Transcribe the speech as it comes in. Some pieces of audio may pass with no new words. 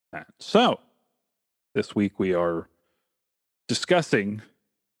So, this week we are discussing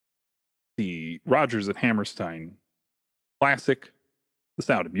the Rodgers and Hammerstein classic, The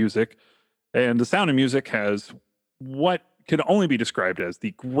Sound of Music. And The Sound of Music has what can only be described as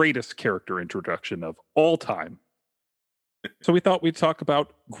the greatest character introduction of all time. So, we thought we'd talk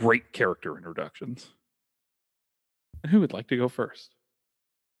about great character introductions. And who would like to go first?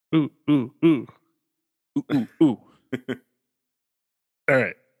 Ooh. Ooh, ooh, ooh. All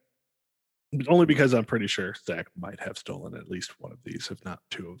right. Only because I'm pretty sure Zach might have stolen at least one of these, if not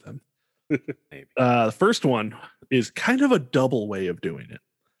two of them. Maybe. The first one is kind of a double way of doing it.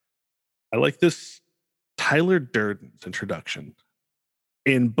 I like this Tyler Durden's introduction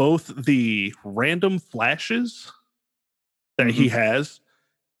in both the random flashes that he has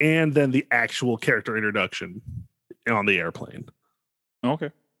and then the actual character introduction on the airplane.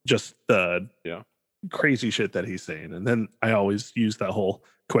 Okay. Just the Yeah. crazy shit that he's saying. And then I always use that whole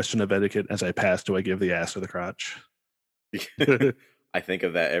question of etiquette as I pass. Do I give the ass or the crotch? I think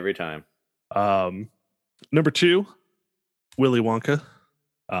of that every time. Number two, Willy Wonka.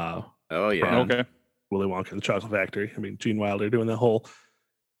 Oh yeah. From Okay. Willy Wonka and the Chocolate Factory. I mean, Gene Wilder doing that whole,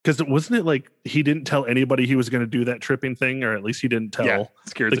 because wasn't it like he didn't tell anybody he was going to do that tripping thing, or at least he didn't tell. Yeah,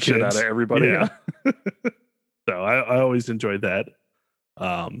 scared the the shit out kids. of everybody. Yeah. So I always enjoyed that.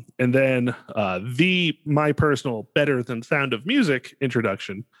 And then my personal better than Sound of Music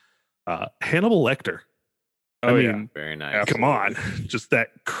introduction, Hannibal Lecter. Oh, I yeah. mean, Very nice. come on, just that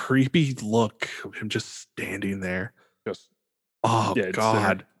creepy look of him just standing there. Just Oh dead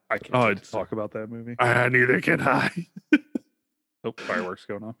God, I can't it's- talk about that movie. neither can I. Oh, fireworks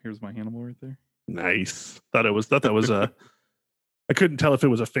going off. Here's my Hannibal right there. Nice. Thought that was a. I couldn't tell if it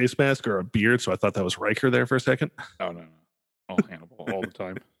was a face mask or a beard, so I thought that was Riker there for a second. Oh, no. All Hannibal all the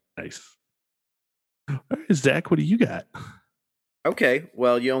time. Nice. All right, Zach, what do you got? Okay.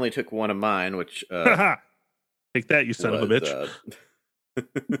 Well, you only took one of mine, which Take that, you son of a bitch.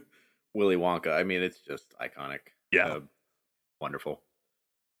 Willy Wonka. I mean, it's just iconic. Yeah. Wonderful.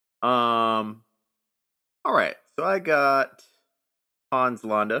 All right. So I got Hans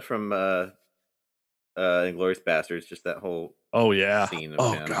Landa from Inglourious Bastards. Just that whole Oh yeah. scene of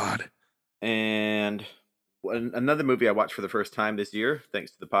Oh him. God. And another movie I watched for the first time this year,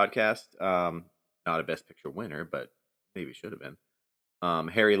 thanks to the podcast. Not a Best Picture winner, but maybe should have been.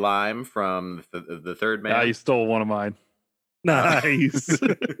 Harry Lime from the Third Man. You stole one of mine. Nice.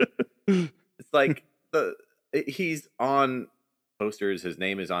 It's like he's on posters. His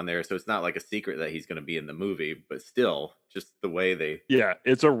name is on there, so it's not like a secret that he's going to be in the movie. But still, just the way they. Yeah,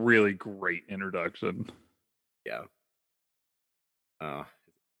 it's a really great introduction. Yeah.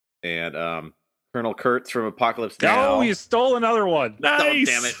 And Colonel Kurtz from Apocalypse Now. Oh, you stole another one. Nice.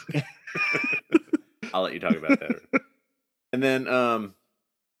 Oh, damn it. I'll let you talk about that. And then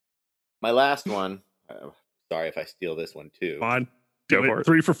my last one. Sorry if I steal this one too. Come on. Go Do for it. it.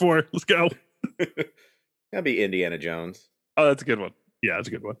 3 for 4. Let's go. That'd be Indiana Jones. Oh, that's a good one. Yeah, that's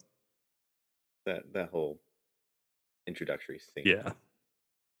a good one. That whole introductory scene. Yeah. I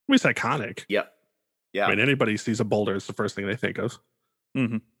mean, it's iconic. Yep. Yeah. I mean, anybody sees a boulder, it's the first thing they think of.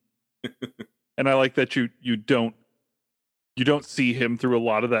 Mm-hmm. And I like that you don't see him through a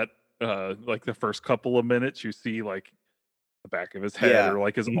lot of that. Like the first couple of minutes, you see like the back of his head Yeah. or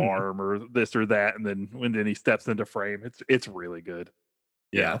like his Mhm. arm or this or that, and then when he steps into frame, it's really good.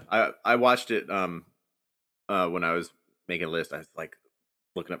 Yeah. I watched it when I was making a list. I was like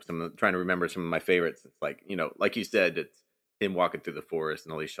looking up trying to remember some of my favorites. It's like, like you said, it's him walking through the forest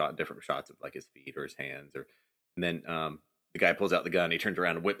and all these different shots of like his feet or his hands, and then the guy pulls out the gun, he turns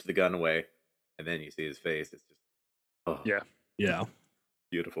around and whips the gun away, and then you see his face. It's just Yeah.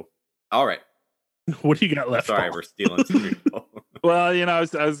 beautiful. All right. What do you got left? Sorry, Paul? we're stealing some. Well,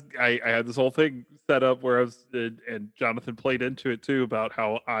 I had this whole thing set up where I was, and Jonathan played into it too about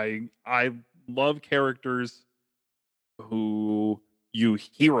how I love characters who you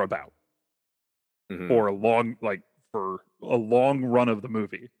hear about Mhm. for a long run of the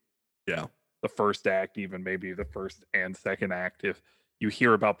movie. Yeah. The first act, even maybe the first and second act, if you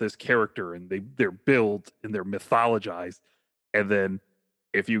hear about this character and they're built and they're mythologized, and then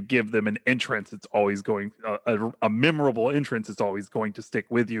if you give them an entrance, it's always going a memorable entrance. It's always going to stick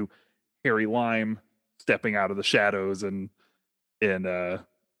with you. Harry Lime stepping out of the shadows and in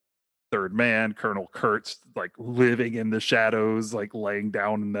Third Man, Colonel Kurtz like living in the shadows, like laying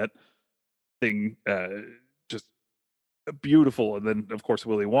down in that thing, just beautiful. And then of course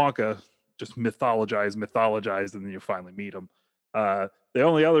Willy Wonka, just mythologize, and then you finally meet him. The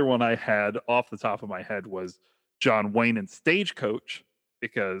only other one I had off the top of my head was John Wayne in Stagecoach,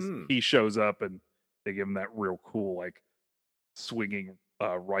 because he shows up and they give him that real cool like swinging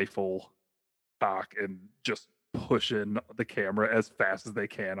rifle cock and just pushing the camera as fast as they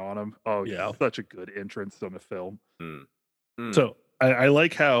can on him. Oh, Yeah. such a good entrance on the film. So I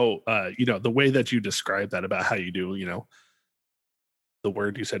like how, the way that you describe that about how you do, the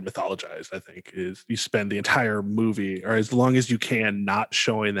word you said mythologize, I think, is you spend the entire movie or as long as you can not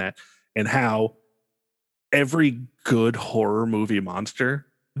showing that, and how every good horror movie monster,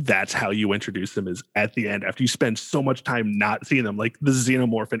 that's how you introduce them, is at the end after you spend so much time not seeing them, like the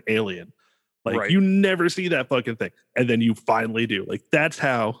xenomorph and Alien. Like Right. you never see that fucking thing. And then you finally do. Like that's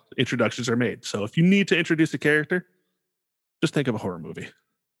how introductions are made. So if you need to introduce a character, just think of a horror movie.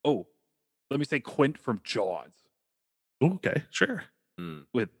 Oh, let me say Quint from Jaws Okay, sure.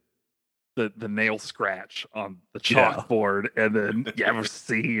 with the nail scratch on the Yeah. chalkboard, and then you ever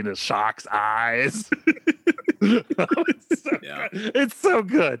seen a shark's eyes? It's so Yeah. good. It's so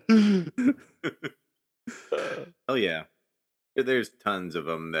good. Oh yeah, there's tons of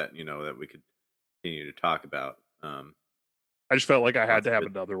them that that we could continue to talk about. I just felt like I had Lots to of have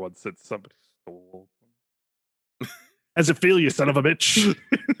good- another one since somebody stole. As it feel, you son of a bitch.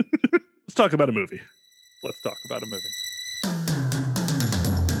 Let's talk about a movie. Let's talk about a movie.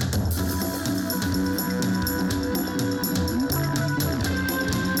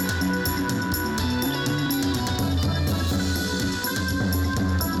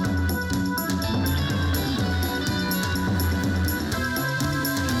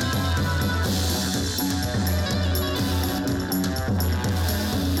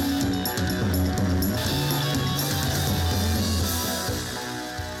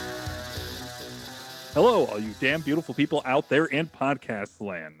 Hello, all you damn beautiful people out there in podcast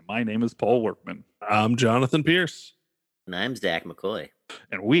land. My name is Paul Workman, I'm Jonathan Pierce. And I'm Zach McCoy.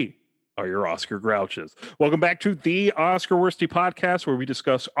 and we are your Oscar Grouches. Welcome back to the Oscar Worsty podcast, where we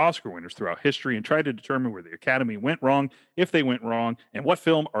discuss Oscar winners throughout history and try to determine where the Academy went wrong, if they went wrong, and what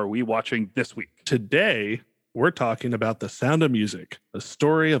film are we watching this week. Today, we're talking about The Sound of Music, a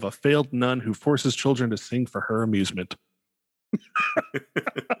story of a failed nun who forces children to sing for her amusement.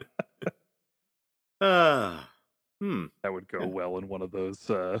 That would go well in one of those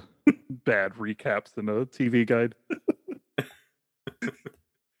bad recaps in a TV guide.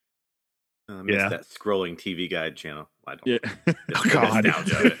 I miss that scrolling TV guide channel. I don't. Yeah. Oh, God.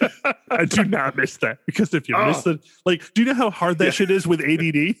 Nostalgia. I do not miss that, because if you miss it, like, do you know how hard that shit is with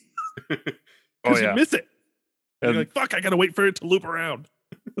ADD? Because you miss it. And you're like, fuck, I gotta wait for it to loop around.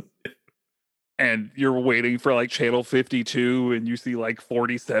 And you're waiting for like channel 52 and you see like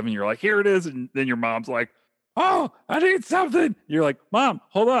 47. You're like, here it is. And then your mom's like, oh, I need something. You're like, Mom,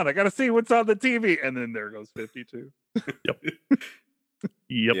 hold on. I got to see what's on the TV. And then there goes 52. Yep.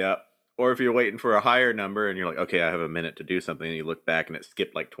 Yeah. Or if you're waiting for a higher number and you're like, okay, I have a minute to do something, and you look back and it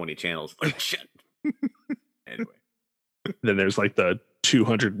skipped like 20 channels. Like, shit. Anyway. Then there's like the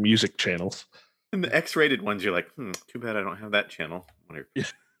 200 music channels. And the X-rated ones, you're like, too bad I don't have that channel.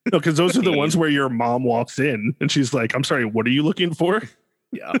 No, because those are the ones where your mom walks in and she's like, I'm sorry, what are you looking for?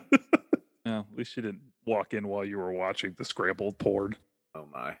 Yeah. Yeah, at least she didn't walk in while you were watching the scrambled porn. Oh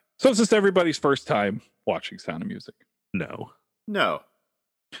my. So is this everybody's first time watching Sound of Music? No. No.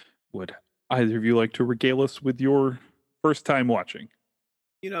 Would either of you like to regale us with your first time watching?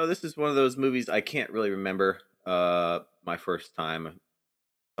 This is one of those movies I can't really remember. My first time I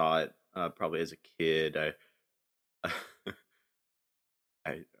saw it, probably as a kid.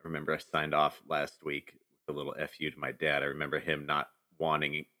 I remember I signed off last week with a little FU to my dad. I remember him not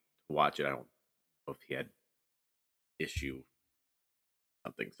wanting to watch it. I don't know if he had issue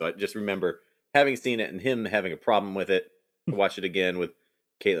something. So I just remember having seen it and him having a problem with it. I watched it again with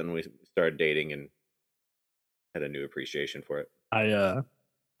Caitlin when we started dating and had a new appreciation for it.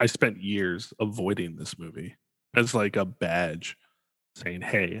 I spent years avoiding this movie as like a badge, saying,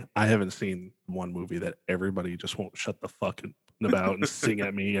 hey, I haven't seen one movie that everybody just won't shut the fuck about and sing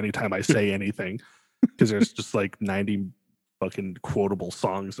at me anytime I say anything, because there's just like 90 fucking quotable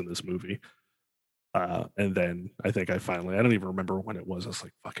songs in this movie. And then I think I don't even remember when it was. I was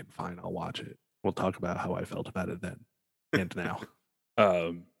like, fucking fine, I'll watch it. We'll talk about how I felt about it then and now.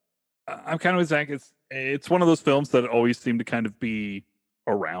 I'm kind of with Zach. It's one of those films that always seem to kind of be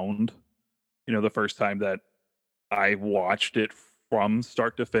around. The first time that I watched it from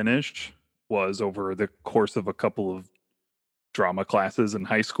start to finish was over the course of a couple of drama classes in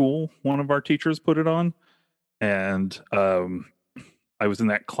high school. One of our teachers put it on, and I was in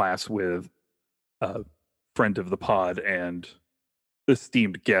that class with a friend of the pod and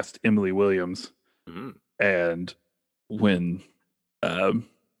esteemed guest Emily Williams. And when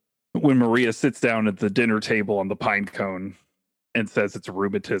Maria sits down at the dinner table on the pine cone and says it's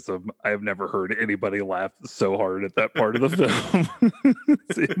rheumatism. I have never heard anybody laugh so hard at that part of the film.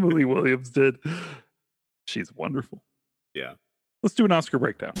 as Emily Williams did. She's wonderful. Yeah. Let's do an Oscar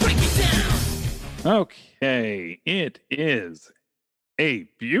breakdown. Okay, it is a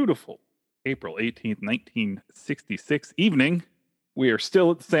beautiful April 18th, 1966 evening. We are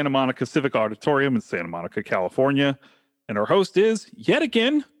still at the Santa Monica Civic Auditorium in Santa Monica, California. And our host is, yet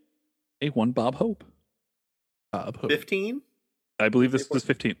again, A1 Bob Hope. 15? I believe this is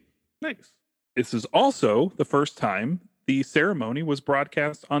 15. Nice. This is also the first time the ceremony was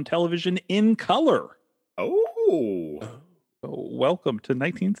broadcast on television in color. Oh. So welcome to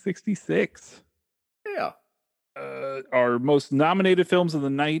 1966. Yeah. Our most nominated films of the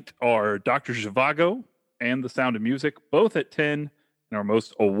night are Dr. Zhivago and The Sound of Music, both at 10. And our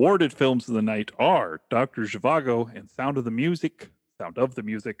most awarded films of the night are Dr. Zhivago and Sound of the Music.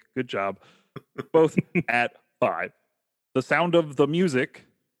 Good job. Both at 5. The Sound of the Music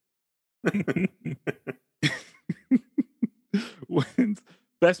wins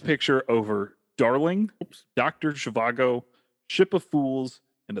Best Picture over Darling, Dr. Zhivago, Ship of Fools,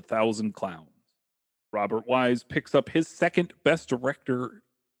 and 1,000 Clowns. Robert Wise picks up his second Best Director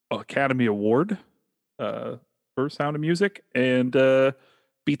Academy Award for Sound of Music and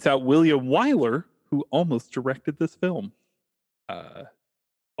beats out William Wyler, who almost directed this film.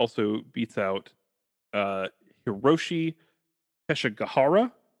 Also beats out Hiroshi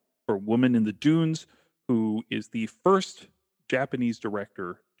Teshigahara for Woman in the Dunes, who is the first Japanese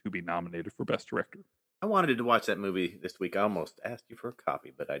director to be nominated for Best Director. I wanted to watch that movie this week. I almost asked you for a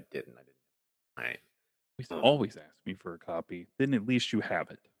copy, but I didn't. All right. Always ask me for a copy. Then at least you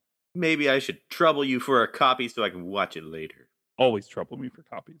have it. Maybe I should trouble you for a copy so I can watch it later. Always trouble me for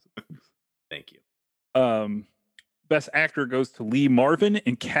copies. Thank you. Best Actor goes to Lee Marvin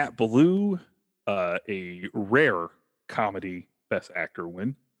in Cat Ballou, a rare comedy Best Actor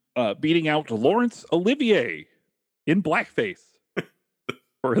win, beating out Laurence Olivier in blackface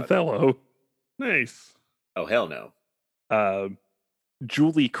for Othello. Nice. Oh, hell no.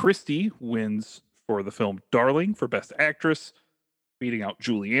 Julie Christie wins for the film Darling for Best Actress, beating out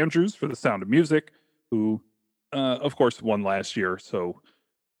Julie Andrews for The Sound of Music, who, of course, won last year, so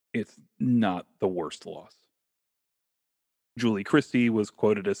it's not the worst loss. Julie Christie was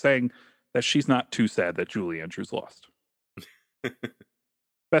quoted as saying that she's not too sad that Julie Andrews lost.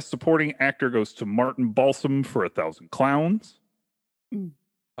 Best Supporting Actor goes to Martin Balsam for 1,000 Clowns.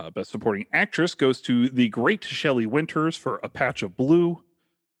 Best Supporting Actress goes to the great Shelley Winters for A Patch of Blue,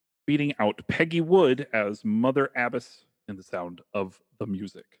 beating out Peggy Wood as Mother Abbess in The Sound of the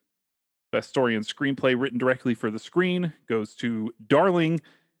Music. Best Story and Screenplay written directly for the screen goes to Darling,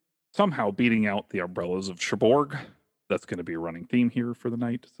 somehow beating out The Umbrellas of Cherbourg. That's going to be a running theme here for the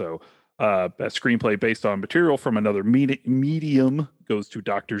night. So, Best Screenplay based on material from another medium goes to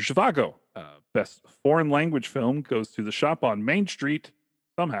Dr. Zhivago. Best Foreign Language Film goes to The Shop on Main Street.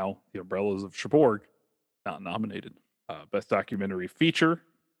 Somehow, The Umbrellas of Cherbourg, not nominated. Best Documentary Feature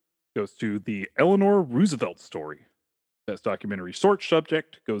goes to The Eleanor Roosevelt Story. Best Documentary Short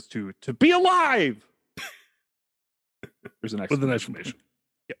Subject goes to Be Alive! There's an exclamation.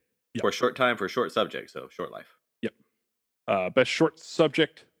 Yep. For a short time, for a short subject, so short life. Yep. Best Short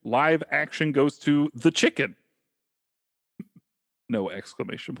Subject Live Action goes to The Chicken. No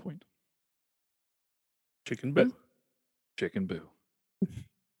exclamation point. Chicken Boo. Chicken Boo.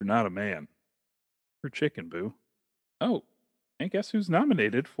 You're not a man. You're Chicken Boo. Oh, and guess who's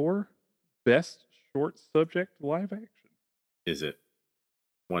nominated for Best Short Subject Live Action? Is it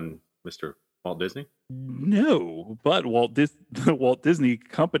one Mr. Walt Disney? No, but the Walt Disney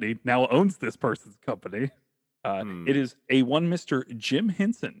Company now owns this person's company. It is a one Mr. Jim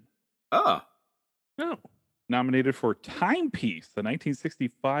Henson. Ah. No. Nominated for Timepiece, the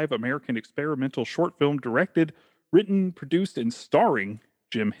 1965 American experimental short film directed, written, produced, and starring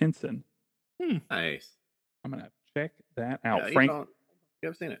Jim Henson. Nice. I'm going to check that out. Yeah, you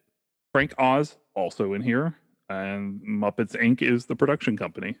haven't seen it. Frank Oz also in here. And Muppets Inc. is the production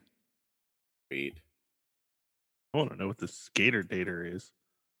company. Sweet. I want to know what the Skater Dater is.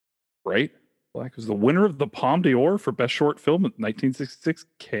 Right? Black was the winner of the Palme d'Or for Best Short Film at 1966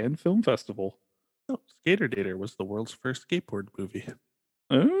 Cannes Film Festival. Oh, Skater Dater was the world's first skateboard movie.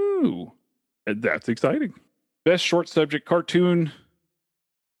 Oh, that's exciting. Best Short Subject Cartoon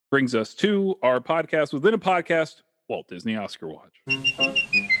brings us to our podcast within a podcast, Walt Disney Oscar Watch.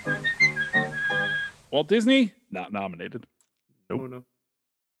 Walt Disney, not nominated. Nope.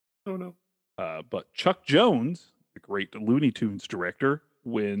 Oh, no. But Chuck Jones, the great Looney Tunes director,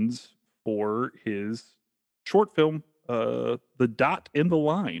 wins for his short film, The Dot in the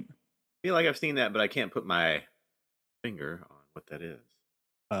Line. I feel like I've seen that, but I can't put my finger on what that is.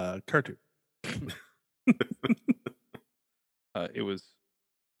 Cartoon. It was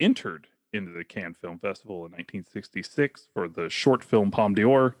entered into the Cannes Film Festival in 1966 for the short film Palme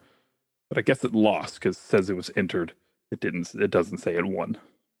d'Or, but I guess it lost because it says it was entered. It doesn't say it won.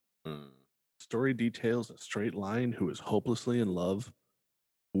 Story details a straight line who is hopelessly in love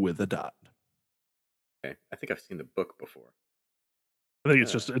with a dot. Okay, I think I've seen the book before. I think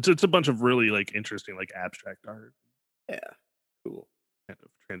it's just it's a bunch of really like interesting like abstract art. Yeah, cool. Kind of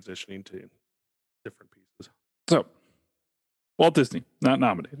transitioning to different pieces. So, Walt Disney not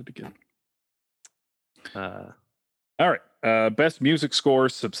nominated again. Uh, All right. Best music score,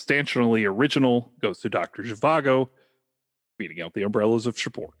 substantially original, goes to Dr. Zhivago, beating out the Umbrellas of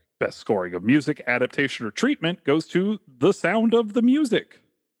Cherbourg. Best scoring of music, adaptation, or treatment goes to The Sound of the Music,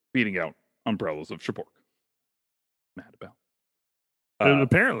 beating out Umbrellas of Cherbourg. Mad about. and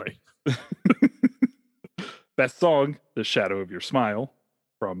apparently. Best song, The Shadow of Your Smile,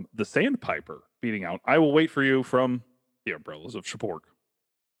 from The Sandpiper, beating out I Will Wait for You from The Umbrellas of Cherbourg.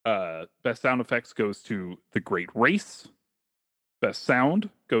 Best sound effects goes to The Great Race. Best sound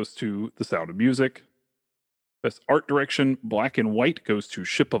goes to The Sound of Music. Best art direction, black and white, goes to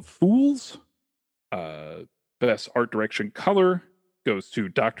Ship of Fools. Best art direction color goes to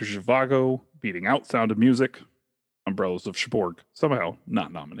Dr. Zhivago, beating out Sound of Music. Umbrellas of Cherbourg, somehow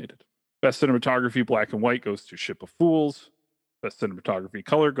not nominated. Best cinematography, black and white, goes to Ship of Fools. Best cinematography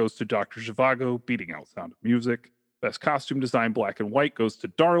color goes to Dr. Zhivago, beating out Sound of Music. Best costume design, black and white, goes to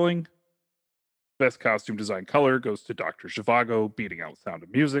Darling. Best costume design color goes to Dr. Zhivago, beating out Sound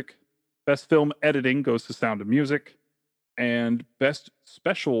of Music. Best film editing goes to Sound of Music. And best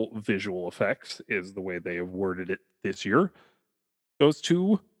special visual effects is the way they have worded it this year, goes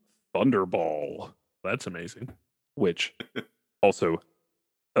to Thunderball. That's amazing. Which also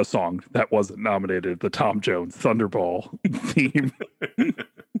a song that wasn't nominated, the Tom Jones Thunderball theme.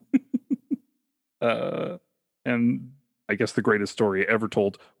 And I guess the greatest story ever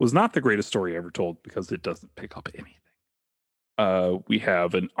told was not the greatest story ever told because it doesn't pick up anything. We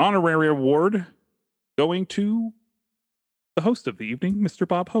have an honorary award going to the host of the evening, Mr.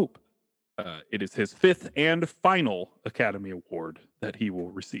 Bob Hope. It is his 5th and final Academy Award that he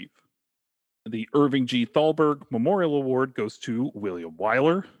will receive. The Irving G. Thalberg Memorial Award goes to William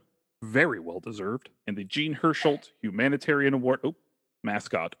Wyler. Very well deserved. And the Gene Herschelt Humanitarian Award,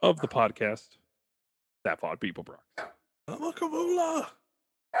 mascot of the podcast, Stafford Beeblebrox. Amakavula.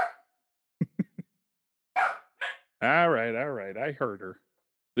 All right. I heard her.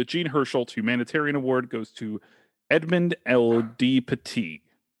 The Gene Herschelt Humanitarian Award goes to Edmund L. D. Petit,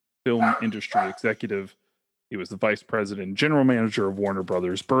 film industry executive. He was the vice president and general manager of Warner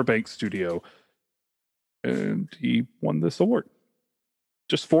Brothers Burbank Studio, and he won this award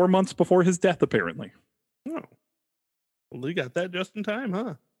just 4 months before his death, apparently. Oh, well, they got that just in time,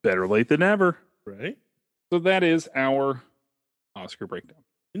 huh? Better late than never. Right? So that is our Oscar breakdown.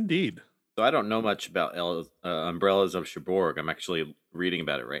 Indeed. So I don't know much about Umbrellas of Cherbourg. I'm actually reading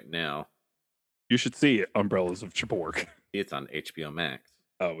about it right now. You should see Umbrellas of Cherbourg. It's on HBO Max.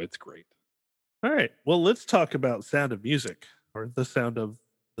 Oh, it's great. All right. Well, let's talk about Sound of Music, or the sound of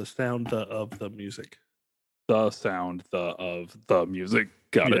the music. The sound of the music.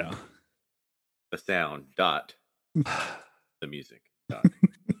 Got it. The sound dot the music dot.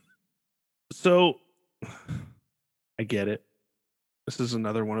 So I get it. This is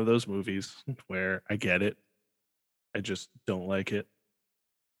another one of those movies where I get it. I just don't like it.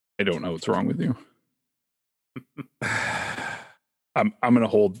 I don't know what's wrong with you. I'm gonna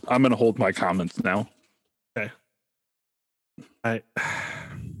hold my comments now. Okay.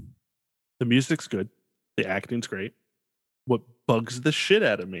 The music's good. The acting's great. What bugs the shit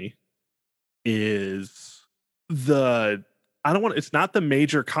out of me is it's not the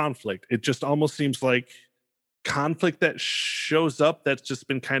major conflict. It just almost seems like conflict that shows up that's just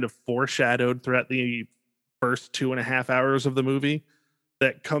been kind of foreshadowed throughout the first 2.5 hours of the movie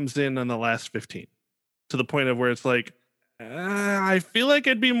that comes in the last 15, to the point of where it's like, I feel like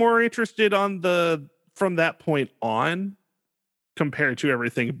I'd be more interested from that point on compared to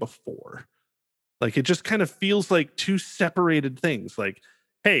everything before. Like, it just kind of feels like two separated things. Like,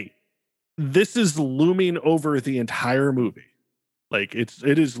 hey, this is looming over the entire movie. Like, it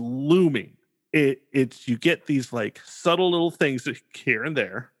is looming. It's you get these like subtle little things here and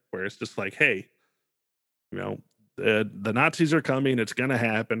there where it's just like, hey, the Nazis are coming. It's gonna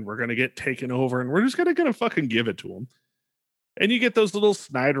happen. We're gonna get taken over, and we're just gonna fucking give it to them. And you get those little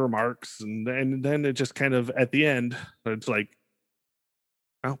snide remarks, and then it just kind of at the end, it's like,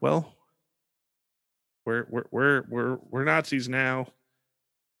 oh well, we're Nazis now.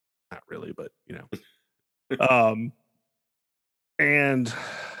 Not really, but And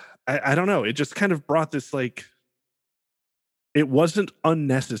I don't know. It just kind of brought this like, it wasn't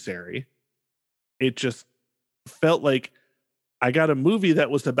unnecessary. It just felt like I got a movie that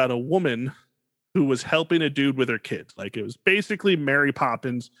was about a woman who was helping a dude with her kids. Like it was basically Mary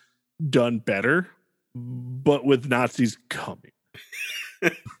Poppins done better, but with Nazis coming.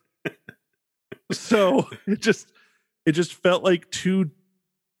 So it just felt like two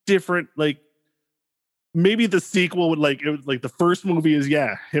different, like maybe the sequel would like, it was like the first movie is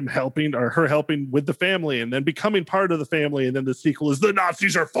him helping or her helping with the family and then becoming part of the family, and then the sequel is the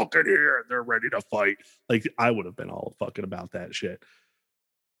Nazis are fucking here and they're ready to fight. Like I would have been all fucking about that shit,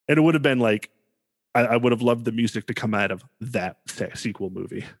 and it would have been like I would have loved the music to come out of that sequel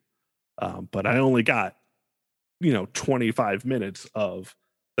movie, but I only got 25 minutes of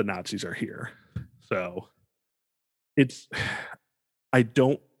the Nazis are here. So I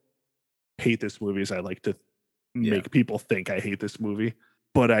don't hate this movie as I like to make people think I hate this movie,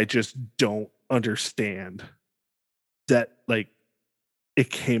 but I just don't understand that like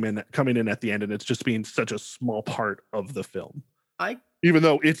it coming in at the end and it's just being such a small part of the film. Even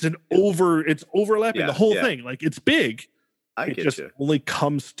though it's overlapping the whole thing, like it's big. It just only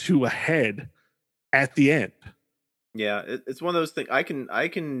comes to a head at the end. Yeah, it's one of those things. I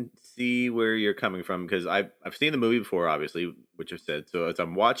can see where you're coming from because I've seen the movie before, obviously, which I've said. So as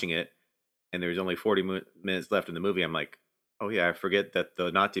I'm watching it, and there's only 40 minutes left in the movie, I'm like, oh yeah, I forget that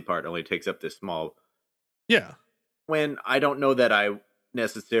the Nazi part only takes up this small. Yeah. When I don't know that I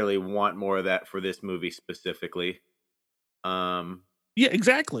necessarily want more of that for this movie specifically. Yeah,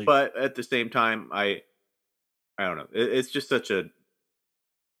 exactly. But at the same time, I don't know. It's just such a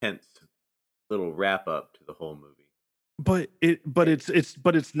tense little wrap up to the whole movie. But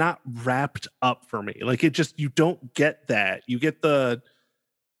it's not wrapped up for me. Like it just, you don't get that. You get that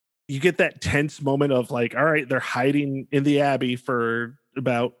tense moment of like, all right, they're hiding in the Abbey for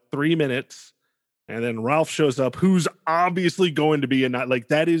about 3 minutes, and then Ralph shows up, who's obviously going to be like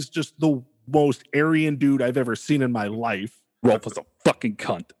that is just the most Aryan dude I've ever seen in my life. Ralph was a fucking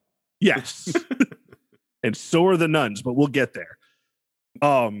cunt. Yes. And so are the nuns, but we'll get there.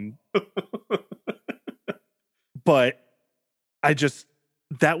 But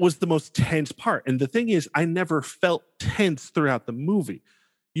that was the most tense part. And the thing is, I never felt tense throughout the movie.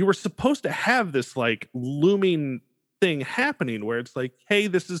 You were supposed to have this like looming thing happening where it's like, hey,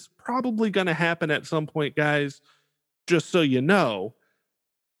 this is probably going to happen at some point, guys, just so you know.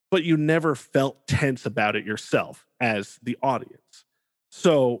 But you never felt tense about it yourself as the audience.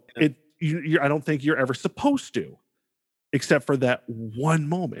 So I don't think you're ever supposed to, except for that one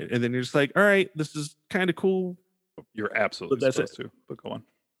moment. And then you're just like, all right, this is kind of cool. You're absolutely supposed to, but go on.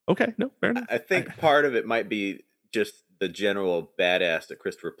 Okay, no, fair enough. I think part of it might be just the general badass that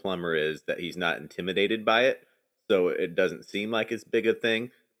Christopher Plummer is, that he's not intimidated by it, so it doesn't seem like it's big a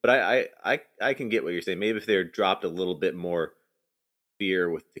thing. But I can get what you're saying. Maybe if they dropped a little bit more fear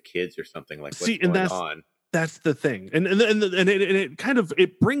with the kids or something, like what's going on. That's the thing, and it kind of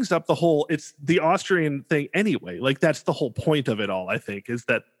it brings up the whole, it's the Austrian thing anyway. Like that's the whole point of it all. I think is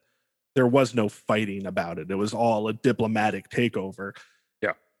that there was no fighting about it. It was all a diplomatic takeover.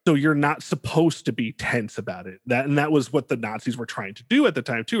 Yeah. So you're not supposed to be tense about it. That was what the Nazis were trying to do at the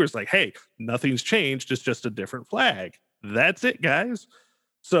time too. It's like, hey, nothing's changed. It's just a different flag. That's it, guys.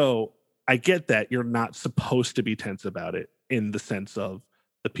 So I get that you're not supposed to be tense about it in the sense of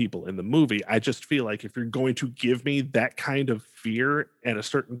the people in the movie. I just feel like if you're going to give me that kind of fear at a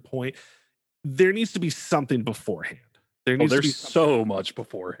certain point, there needs to be something beforehand. There's so much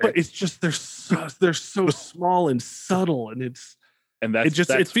beforehand, but it's just they're so small and subtle, and it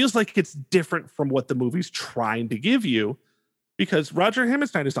feels like it's different from what the movie's trying to give you, because Roger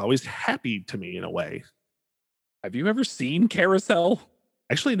Hammerstein is always happy to me in a way. Have you ever seen Carousel?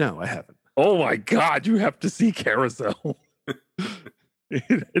 Actually, no, I haven't. Oh my God, you have to see Carousel.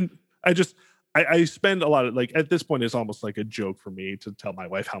 And I spend a lot of, like, at this point it's almost like a joke for me to tell my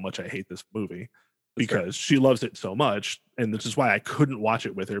wife how much I hate this movie, because she loves it so much, and this is why I couldn't watch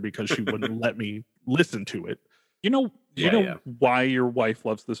it with her, because she wouldn't let me listen to it. You know why your wife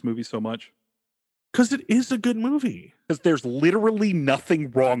loves this movie so much? Because it is a good movie. Because there's literally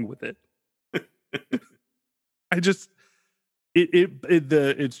nothing wrong with it. It's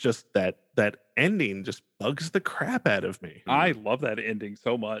just that ending just bugs the crap out of me. I love that ending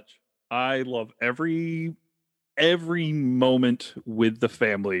so much. I love every moment with the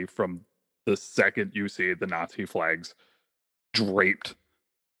family from the second you see the Nazi flags draped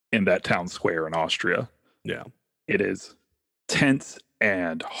in that town square in Austria. Yeah. It is tense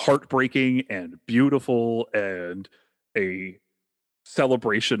and heartbreaking and beautiful and a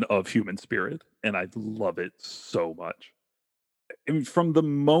celebration of human spirit. And I love it so much. I mean, from the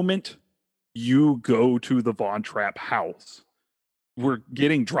moment you go to the Von Trapp house, we're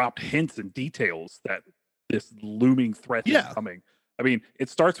getting dropped hints and details that this looming threat is coming. I mean, it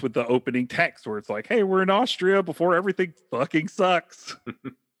starts with the opening text where it's like, hey, we're in Austria before everything fucking sucks.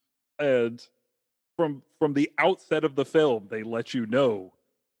 And from the outset of the film, they let you know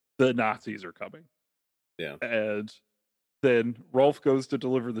the Nazis are coming. Yeah. And then Rolf goes to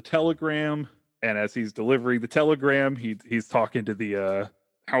deliver the telegram, and as he's delivering the telegram, he's talking to the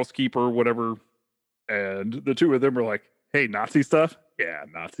housekeeper, whatever, and the two of them are like, hey, Nazi stuff? Yeah,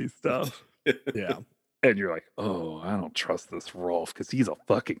 Nazi stuff. Yeah. And you're like, oh, I don't trust this Rolf because he's a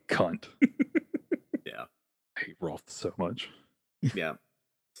fucking cunt. Yeah. I hate Rolf so much. Yeah.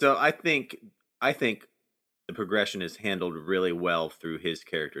 So I think the progression is handled really well through his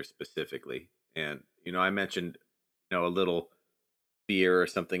character specifically. And, I mentioned, a little fear or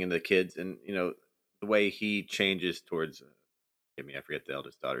something in the kids, and, the way he changes towards, I forget the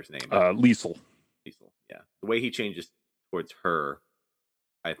eldest daughter's name. Liesel. Liesel, yeah. The way he changes towards her,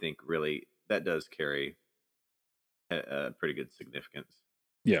 I think really that does carry a pretty good significance.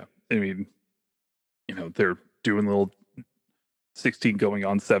 Yeah. I mean, they're doing little 16 going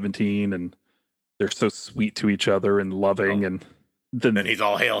on 17, and they're so sweet to each other and loving. And then he's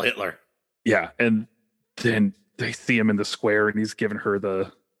all hail Hitler. Yeah. And then they see him in the square, and he's giving her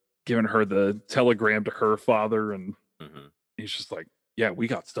the telegram to her father, and he's just like, yeah, we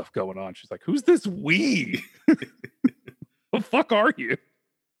got stuff going on. She's like, who's this we? The fuck are you?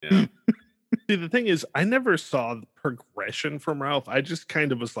 Yeah. See, the thing is, I never saw the progression from Ralph. I just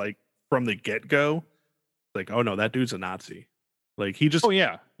kind of was like, from the get-go, like, oh no, that dude's a Nazi. Like, he just,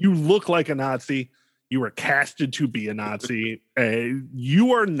 you look like a Nazi. You were casted to be a Nazi.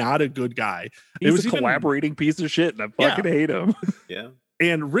 You are not a good guy. He's a collaborating piece of shit, and I fucking hate him. Yeah.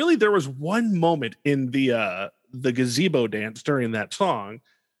 And really, there was one moment in the gazebo dance during that song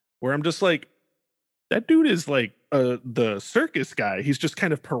where I'm just like, that dude is like the circus guy. He's just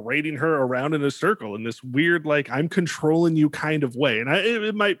kind of parading her around in a circle in this weird, like, I'm controlling you kind of way. And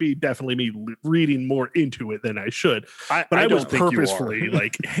it might be definitely me reading more into it than I should. But I was purposefully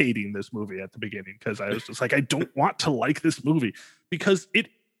like hating this movie at the beginning because I was just like, I don't want to like this movie because it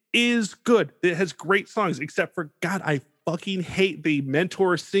is good. It has great songs, except for, God, I fucking hate the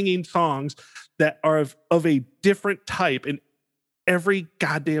mentor singing songs that are of a different type in every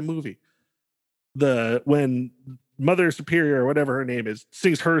goddamn movie. When Mother Superior or whatever her name is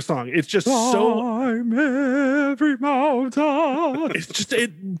sings her song, it's just I'm every mountain. It's just,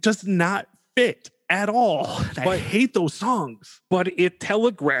 it does not fit at all. I hate those songs. But it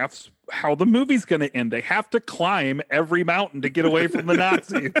telegraphs how the movie's going to end. They have to climb every mountain to get away from the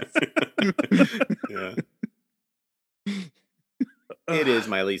Nazis. Yeah. It is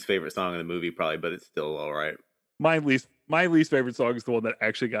my least favorite song in the movie, probably, but it's still all right. My least favorite song is the one that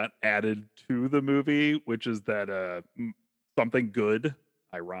actually got added to the movie, which is that Something Good,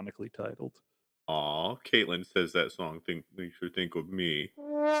 ironically titled. Aw, Caitlin says that song makes her think of me.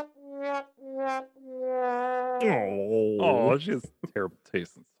 Oh, she has terrible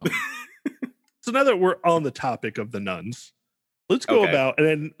taste in songs. So now that we're on the topic of the nuns, let's go about,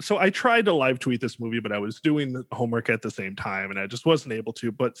 and so I tried to live tweet this movie, but I was doing the homework at the same time, and I just wasn't able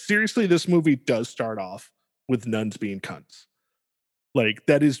to. But seriously, this movie does start off with nuns being cunts. Like,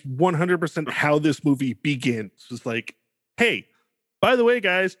 that is 100% how this movie begins. It's like, hey, by the way,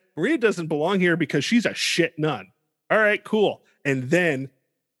 guys, Maria doesn't belong here because she's a shit nun. All right, cool. And then,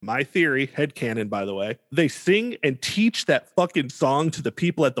 my theory, headcanon, by the way, they sing and teach that fucking song to the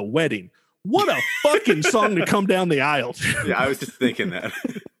people at the wedding. What a fucking song to come down the aisle to. Yeah, I was just thinking that.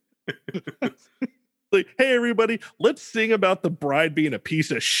 Like, hey, everybody, let's sing about the bride being a piece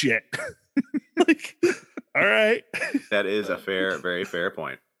of shit. Like, all right. That is a very fair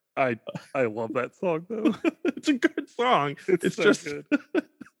point. I love that song, though. It's a good song. It's so just good.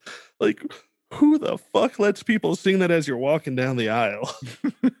 Like, who the fuck lets people sing that as you're walking down the aisle?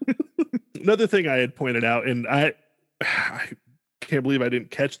 Another thing I had pointed out, and I can't believe I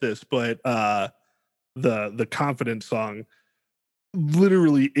didn't catch this, but the confidence song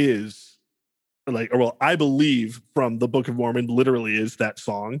literally is like, or well, I believe from the Book of Mormon literally is that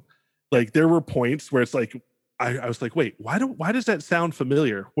song. Like, there were points where it's like, I was like, wait, why does that sound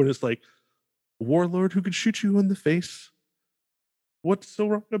familiar? When it's like, warlord who could shoot you in the face. What's so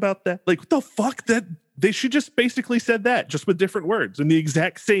wrong about that? Like, what the fuck? That they should just basically said that, just with different words and the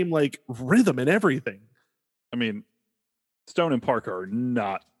exact same like rhythm and everything. I mean, Stone and Park are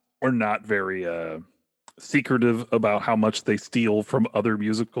not very secretive about how much they steal from other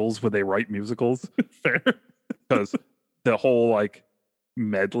musicals when they write musicals. Fair. Because the whole like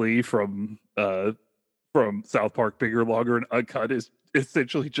medley from from South Park, Bigger, Longer, and Uncut is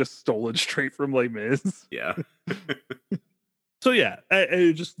essentially just stolen straight from Les Mis. Yeah. So yeah,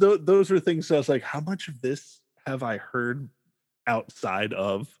 I just those are things I was like, how much of this have I heard outside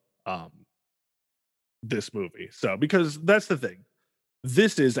of this movie? So because that's the thing.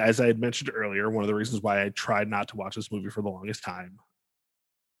 This is, as I had mentioned earlier, one of the reasons why I tried not to watch this movie for the longest time.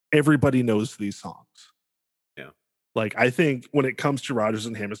 Everybody knows these songs. Yeah. Like, I think when it comes to Rodgers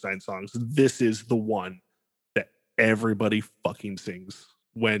and Hammerstein songs, this is the one that everybody fucking sings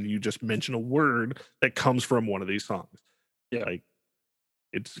when you just mention a word that comes from one of these songs. Yeah. Like,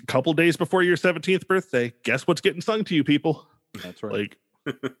 it's a couple days before your 17th birthday. Guess what's getting sung to you, people? That's right.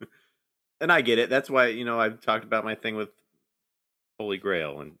 Like, and I get it. That's why, I've talked about my thing with Holy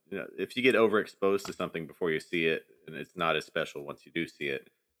Grail. And if you get overexposed to something before you see it, and it's not as special once you do see it.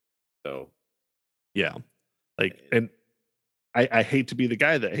 So, yeah. Like, and I hate to be the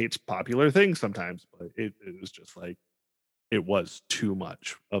guy that hates popular things sometimes, but it was just like, it was too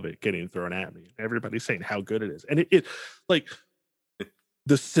much of it getting thrown at me. Everybody's saying how good it is. And it like,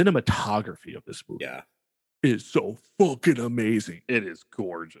 the cinematography of this movie is so fucking amazing. It is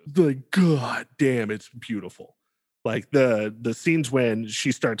gorgeous. Like, god damn, it's beautiful. Like the scenes when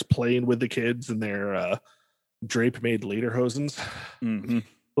she starts playing with the kids and their drape made lederhosens. Mm-hmm.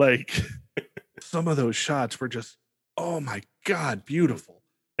 Like some of those shots were just, oh my god, beautiful.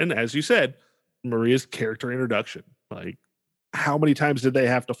 And as you said, Maria's character introduction. Like, how many times did they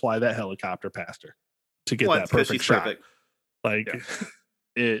have to fly that helicopter past her to get that perfect shot? Perfect. Like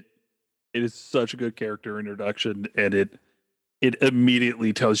it is such a good character introduction, and it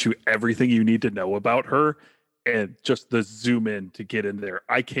immediately tells you everything you need to know about her, and just the zoom in to get in there.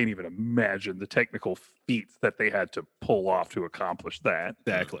 I can't even imagine the technical feats that they had to pull off to accomplish that.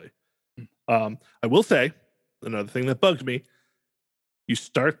 Exactly. I will say another thing that bugged me. You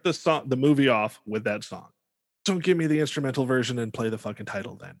start the movie off with that song. Don't give me the instrumental version and play the fucking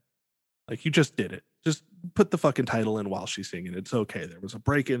title then. Like, you just did it. Just put the fucking title in while she's singing. It's okay. There was a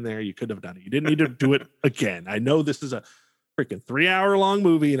break in there. You could have done it. You didn't need to do it again. I know this is a freaking 3-hour long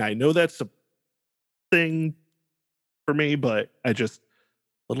movie, and I know that's a thing for me, but I just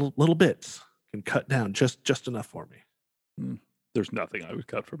little bits can cut down just enough for me. There's nothing I would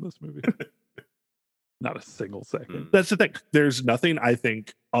cut from this movie. Not a single second. That's the thing. There's nothing, I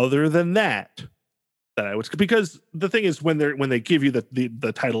think, other than that I would, because the thing is, when they give you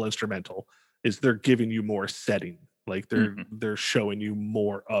the title instrumental, is they're giving you more setting. Like they're showing you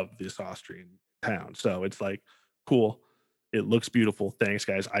more of this Austrian town. So it's like, cool. It looks beautiful. Thanks,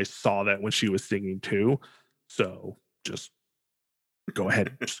 guys. I saw that when she was singing too. So just go ahead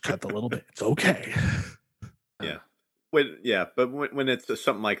and just cut the little bit. It's okay. Yeah. But when it's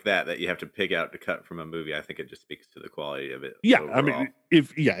something like that you have to pick out to cut from a movie, I think it just speaks to the quality of it. Yeah, overall. I mean,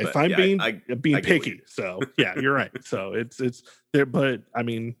 if I'm being picky, so yeah, you're right. So it's there, but I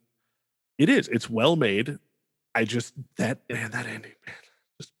mean, it's well made. I just that ending, man,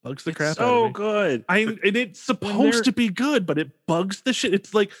 just bugs the crap out of me. So good. And it's supposed to be good, but it bugs the shit.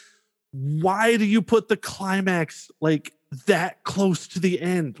 It's like, why do you put the climax like that close to the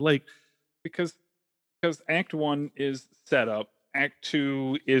end? Like, because Act 1 is set up. Act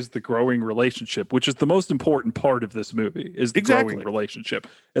 2 is the growing relationship, which is the most important part of this movie, is the growing relationship.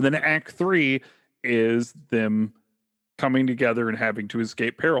 And then Act 3 is them coming together and having to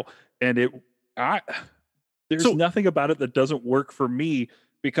escape peril. And there's nothing about it that doesn't work for me,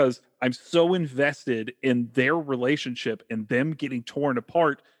 because I'm so invested in their relationship and them getting torn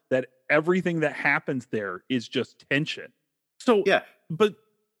apart that everything that happens there is just tension. So yeah, but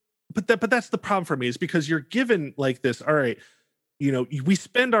that's the problem for me, is because you're given like this, all right, we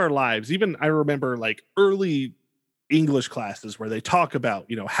spend our lives, even I remember like early English classes where they talk about,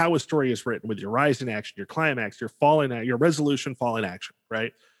 how a story is written with your rise in action, your climax, your resolution, fall in action,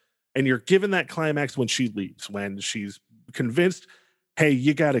 right? And you're given that climax when she leaves, when she's convinced, hey,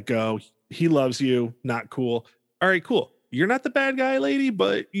 you got to go. He loves you. Not cool. All right, cool. You're not the bad guy, lady,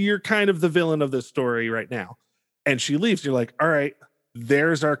 but you're kind of the villain of this story right now. And she leaves. You're like, all right,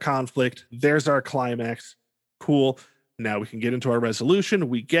 there's our conflict. There's our climax. Cool. Now we can get into our resolution.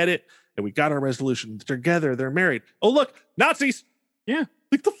 We get it. And we got our resolution. Together, they're married. Oh, look, Nazis. Yeah.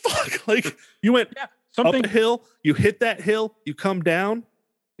 Like the fuck? Like, you went up a hill, you hit that hill, you come down,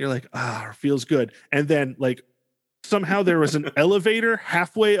 you're like, it feels good. And then like somehow there was an elevator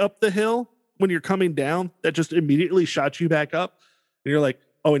halfway up the hill when you're coming down that just immediately shot you back up. And you're like,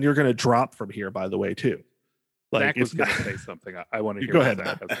 oh, and you're going to drop from here, by the way, too. Like, Zach was going to say something. I want to hear. Go ahead.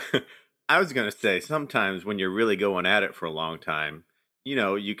 I was going to say, sometimes when you're really going at it for a long time,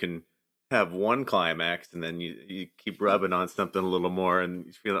 you can have one climax, and then you keep rubbing on something a little more, and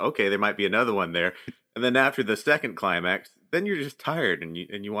you feel okay, there might be another one there, and then after the second climax, then you're just tired and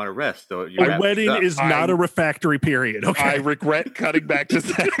you want to rest. So you A wedding is not a refractory period. Okay, I regret cutting back to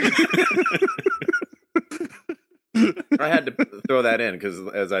sex. I had to throw that in because,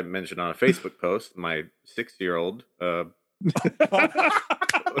 as I mentioned on a Facebook post, my 6-year-old,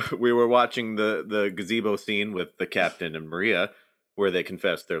 we were watching the gazebo scene with the captain and Maria, where they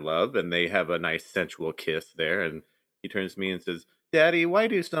confess their love, and they have a nice sensual kiss there. And he turns to me and says, "Daddy, why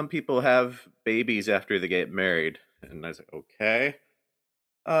do some people have babies after they get married?" And I was like, "Okay,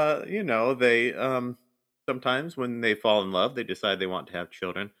 they sometimes when they fall in love, they decide they want to have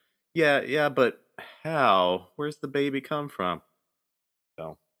children. Yeah, but how? Where's the baby come from?"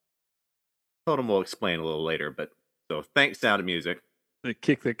 So told him we'll explain a little later. But so thanks, Sound of Music. They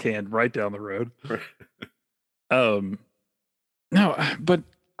kick the can right down the road. No, but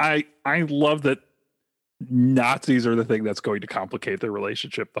I love that Nazis are the thing that's going to complicate their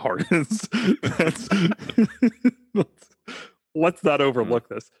relationship the hardest. Let's not overlook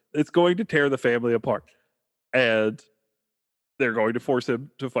this. It's going to tear the family apart, and they're going to force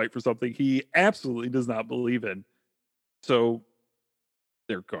him to fight for something he absolutely does not believe in. So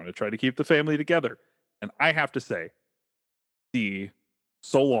they're going to try to keep the family together. And I have to say, the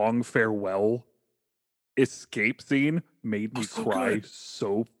so long farewell escape scene made me cry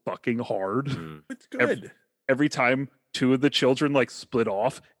so fucking hard. It's good. Every time two of the children like split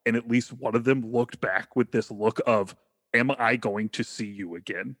off, and at least one of them looked back with this look of, "Am I going to see you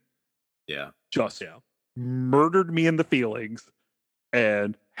again?" Yeah. Just murdered me in the feelings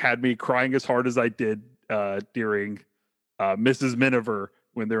and had me crying as hard as I did during Mrs. Miniver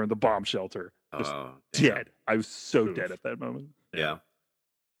when they're in the bomb shelter. Just dead. I was so dead at that moment. Yeah.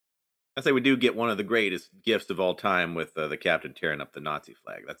 I say we do get one of the greatest gifts of all time with the captain tearing up the Nazi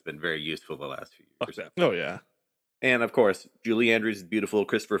flag. That's been very useful the last few years. Oh, yeah. And of course, Julie Andrews is beautiful.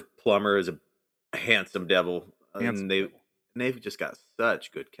 Christopher Plummer is a handsome devil. And they've just got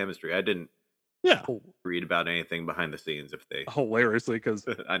such good chemistry. I didn't read about anything behind the scenes if they hilariously, because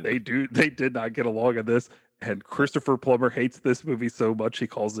they did not get along in this. And Christopher Plummer hates this movie so much he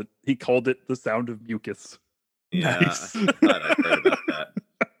called it The Sound of Mucus. Yeah, Nice. I thought I heard about that.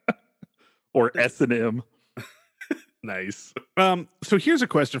 Or S&M. Nice. So here's a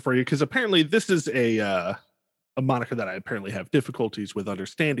question for you, because apparently this is a moniker that I apparently have difficulties with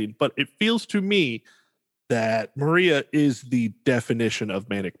understanding, but it feels to me that Maria is the definition of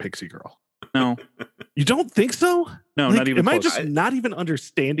manic pixie girl. No. You don't think so? No, not even close. Am I just not even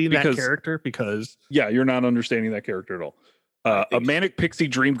understanding that character? Because you're not understanding that character at all. A manic pixie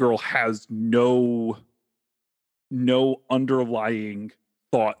dream girl has no underlying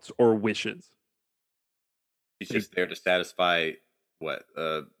thoughts or wishes. She's just there to satisfy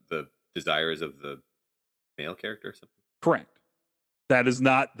the desires of the male character or something. Correct. That is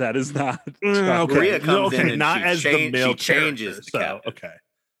not okay. Maria comes in and not as the male she changes the captain. Okay.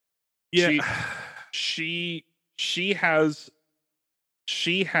 Yeah. She has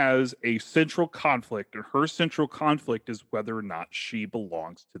a central conflict, and her central conflict is whether or not she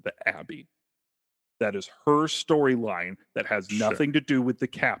belongs to the Abbey. That is her storyline. That has nothing to do with the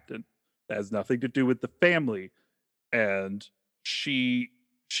captain. That has nothing to do with the family. And she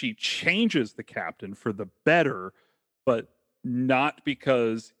changes the captain for the better, but not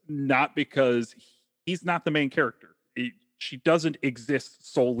because he's not the main character. She doesn't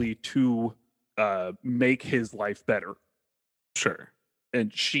exist solely to make his life better. Sure.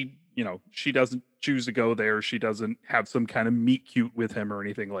 And she doesn't choose to go there. She doesn't have some kind of meet cute with him or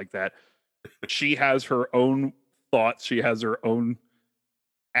anything like that. She has her own thoughts. She has her own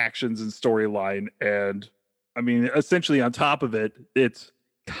actions and storyline. And I mean, essentially on top of it, it's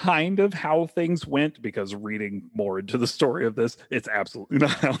kind of how things went, because reading more into the story of this, it's absolutely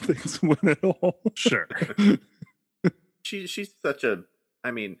not how things went at all. Sure. She's such a, I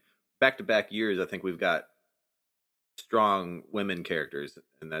mean, back-to-back years, I think we've got strong women characters,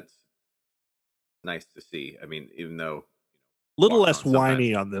 and that's nice to see. I mean, even though little less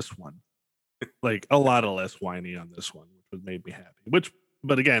whiny on this one. Like a lot of less whiny on this one, which made me happy.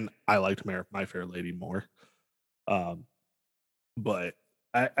 But again, I liked My Fair Lady more. But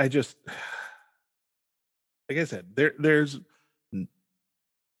I just, like I said, there's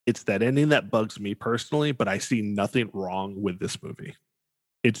it's that ending that bugs me personally, but I see nothing wrong with this movie.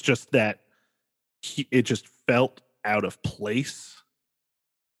 It's just that it just felt out of place.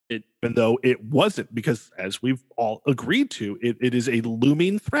 Even though it wasn't, because as we've all agreed to, it is a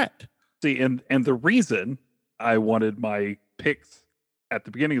looming threat. See, and the reason I wanted my picks at the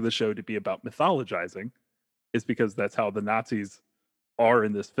beginning of the show to be about mythologizing is because that's how the Nazis are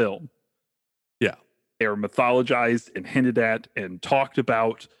in this film. They're mythologized and hinted at and talked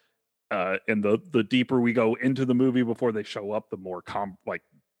about. And the deeper we go into the movie before they show up, the more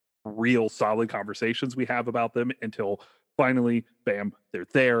real solid conversations we have about them until finally, bam, they're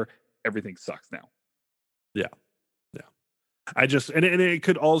there. Everything sucks now. Yeah. I just and it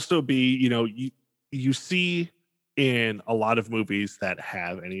could also be, you see in a lot of movies that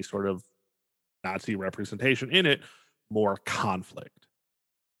have any sort of Nazi representation in it, more conflict.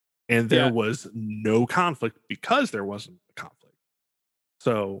 And there was no conflict because there wasn't a conflict.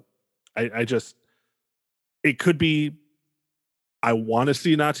 So I just, it could be, I want to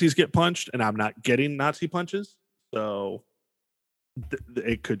see Nazis get punched and I'm not getting Nazi punches. So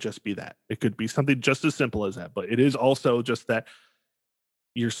it could just be that. It could be something just as simple as that. But it is also just that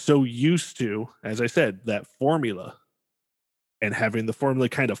you're so used to, as I said, that formula, and having the formula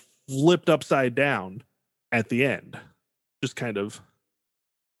kind of flipped upside down at the end. Just kind of,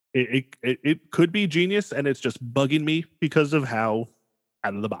 it could be genius, and it's just bugging me because of how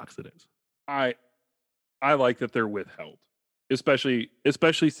out of the box it is. I like that they're withheld, especially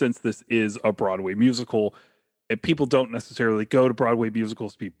since this is a Broadway musical, and people don't necessarily go to Broadway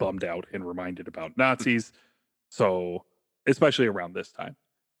musicals to be bummed out and reminded about Nazis. So, especially around this time.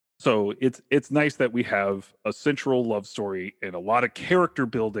 So it's nice that we have a central love story and a lot of character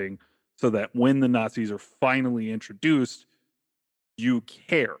building, so that when the Nazis are finally introduced, you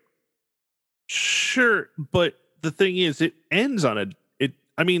care. Sure, but the thing is, it ends on it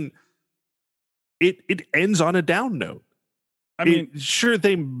ends on a down note. I mean, sure,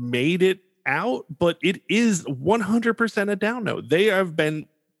 they made it out, but it is 100% a down note. They have been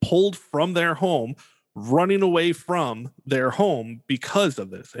pulled from their home, running away from their home because of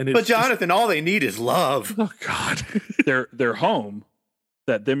this. And but Jonathan, all they need is love. Oh God. their home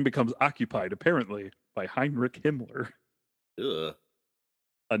that then becomes occupied apparently by Heinrich Himmler. Ugh.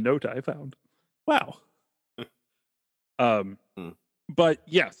 A note I found. Wow. But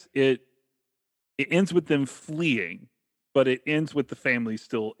yes, it ends with them fleeing, but it ends with the family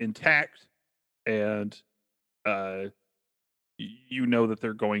still intact, and you know that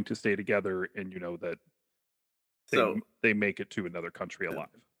they're going to stay together, and you know that they make it to another country alive.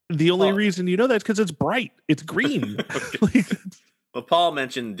 The only reason you know that's because it's bright. It's green. Well, Paul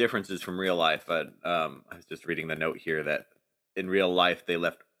mentioned differences from real life, but I was just reading the note here that in real life they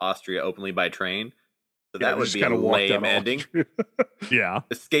left Austria openly by train. So that would be a lame ending. Yeah.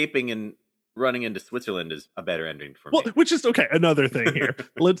 Escaping and running into Switzerland is a better ending for me. Which is okay. Another thing here.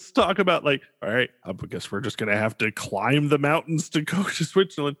 Let's talk about all right, I guess we're just going to have to climb the mountains to go to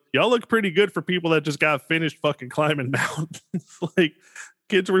Switzerland. Y'all look pretty good for people that just got finished fucking climbing mountains.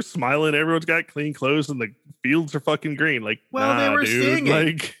 Kids were smiling. Everyone's got clean clothes and the fields are fucking green. They were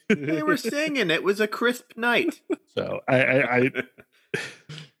singing. They were singing. It was a crisp night. So I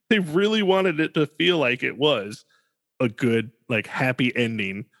they really wanted it to feel like it was a good, happy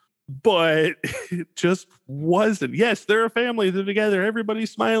ending, but it just wasn't. Yes, they're a family. They're together.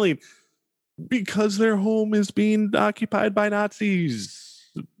 Everybody's smiling because their home is being occupied by Nazis.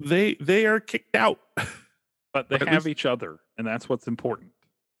 They are kicked out. But they have each other, and that's what's important.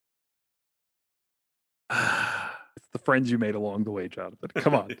 It's the friends you made along the way, Jonathan.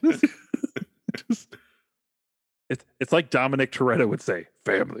 Come on. It's like Dominic Toretto would say,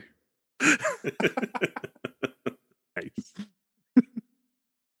 family. Nice.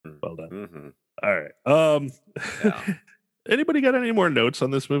 Well done. Mm-hmm. All right. Anybody got any more notes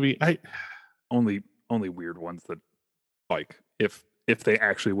on this movie? Only weird ones that, if they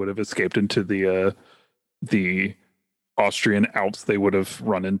actually would have escaped into the Austrian Alps, they would have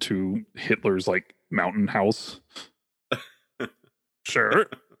run into Hitler's mountain house. Sure.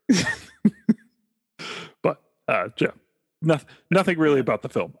 But nothing really about the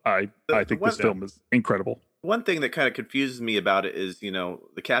film. I think this film is incredible. One thing that kind of confuses me about it is, the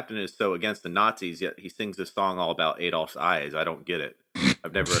captain is so against the Nazis, yet he sings this song all about Adolf's eyes. I don't get it.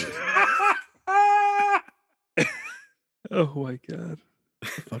 I've never understood. Oh my God.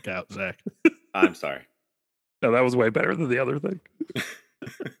 Fuck out, Zach. I'm sorry. No, that was way better than the other thing.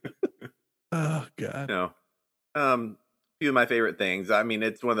 Oh God. No. Few of my favorite things. I mean,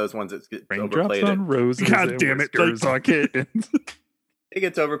 it's one of those ones that gets overplayed. On roses. God damn it! It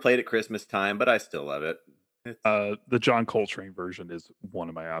gets overplayed at Christmas time, but I still love it. The John Coltrane version is one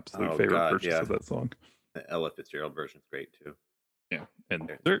of my absolute favorite versions of that song. The Ella Fitzgerald version is great too. Yeah,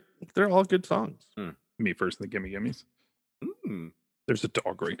 and they're all good songs. Me First and the Gimme Gimmes. There's a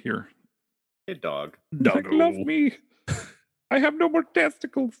dog right here. Hey, dog. Dog, love me. I have no more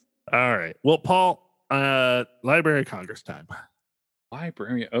testicles. All right. Well, Paul, Library of Congress time.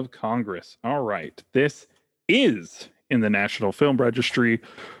 Library of Congress. All right. This is in the National Film Registry.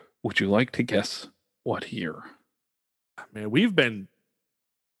 Would you like to guess What year? Man, we've been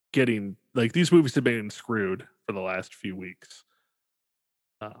getting like these movies have been screwed for the last few weeks.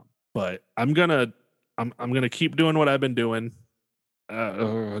 But I'm gonna keep doing what I've been doing.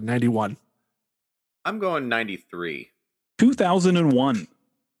 91. I'm going 93. 2001.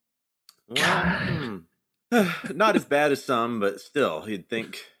 Well, not as bad as some, but still, you'd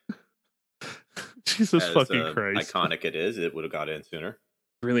think Jesus as fucking Christ. iconic it would have got in sooner.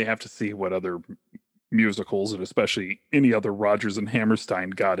 Really have to see what other musicals and especially any other Rodgers and Hammerstein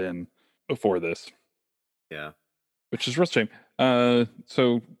got in before this. Yeah. Which is a real shame.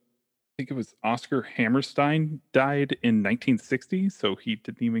 So I think it was Oscar Hammerstein died in 1960, so he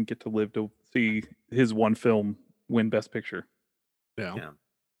didn't even get to live to see his one film win Best Picture. Yeah.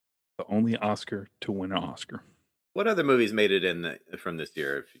 The only Oscar to win an Oscar. What other movies made it in from this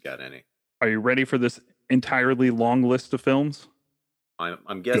year, if you got any? Are you ready for this entirely long list of films?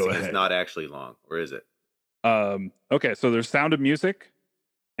 I'm guessing it's not actually long, or is it? Okay, so there's Sound of Music,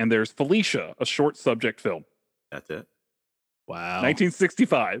 and there's Felicia, a short subject film. That's it. Wow.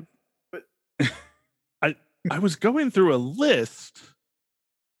 1965. I was going through a list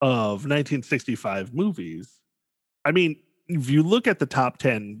of 1965 movies. I mean, if you look at the top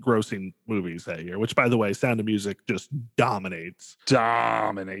 10 grossing movies that year, which by the way, Sound of Music just dominates.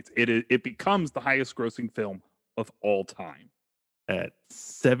 It becomes the highest grossing film of all time at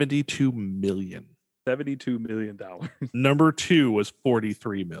 $72 million. $72 million. Number 2 was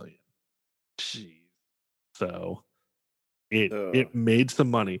 $43 million. Jeez. So it made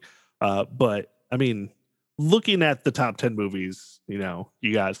some money. But I mean, looking at the top 10 movies, you know,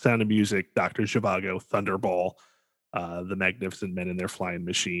 you got Sound of Music, Dr. Zhivago, Thunderball, The Magnificent Men and Their Flying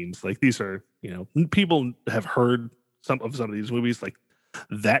Machines. Like these are, you know, people have heard some of these movies. Like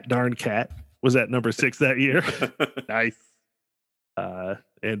That Darn Cat was at number 6 that year. Nice.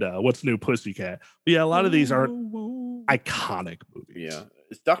 And What's New Pussycat. But yeah, a lot of these are iconic movies. Yeah.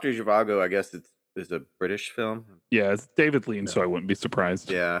 It's Dr. Zhivago, I guess it's a British film. Yeah, it's David Lean, so I wouldn't be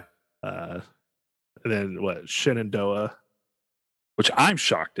surprised. Yeah. And then what? Shenandoah, which I'm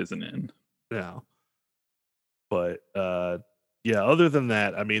shocked isn't in. Yeah. But yeah, other than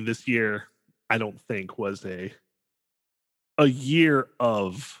that, I mean, this year I don't think was a year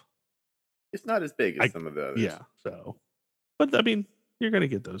of. It's not as big as some of the others. Yeah. So, but I mean, you're gonna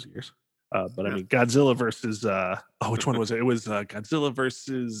get those years. But I mean, Godzilla versus which one was it? It was Godzilla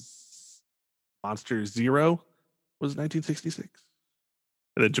versus Monster Zero was 1966.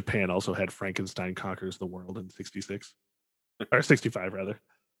 And then Japan also had Frankenstein Conquers the World in 66. Or 65 rather.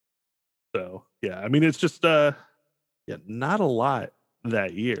 So yeah, I mean it's just not a lot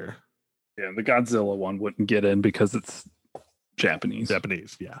that year. Yeah, the Godzilla one wouldn't get in because it's Japanese.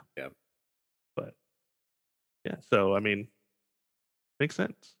 Yeah. But yeah, so I mean makes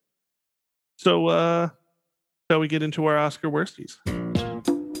sense. So shall we get into our Oscar worsties?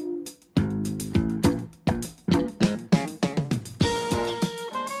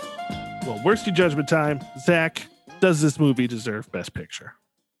 Well, worsty judgment time. Zach, does this movie deserve Best Picture?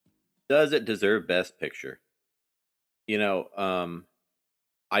 Does it deserve Best Picture? You know,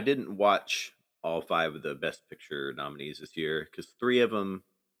 I didn't watch all 5 of the Best Picture nominees this year because 3 of them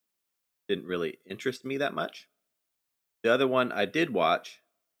didn't really interest me that much. The other one I did watch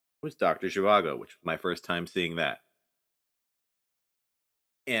was Dr. Zhivago, which was my first time seeing that.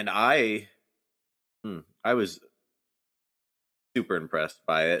 And I was super impressed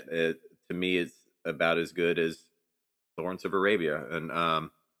by it. To me, it's about as good as Lawrence of Arabia. And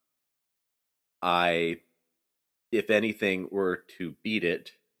if anything were to beat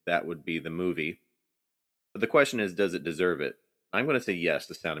it, that would be the movie. But the question is, does it deserve it? I'm going to say yes,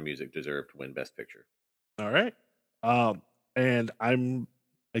 The Sound of Music deserved to win Best Picture. All right. And I'm,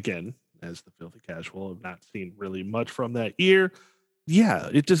 again, as the filthy casual, have not seen really much from that year. Yeah,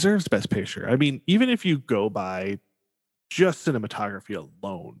 it deserves Best Picture. I mean, even if you go by just cinematography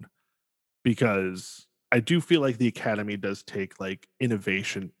alone, because I do feel like the Academy does take like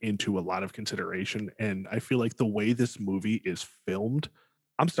innovation into a lot of consideration. And I feel like the way this movie is filmed,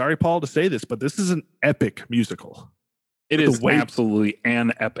 I'm sorry, Paul, to say this, but this is an epic musical. It is absolutely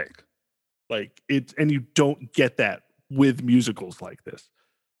an epic. Like it's, and you don't get that with musicals like this,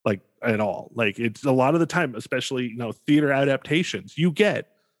 like at all. Like it's a lot of the time, especially, you know, theater adaptations, you get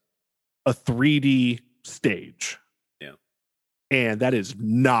a 3D stage. Yeah. And that is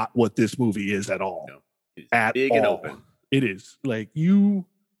not what this movie is at all. No. It's at big all. And open. It is like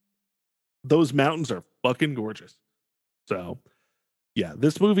those mountains are fucking gorgeous. So yeah,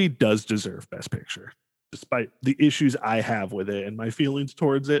 this movie does deserve Best Picture, despite the issues I have with it and my feelings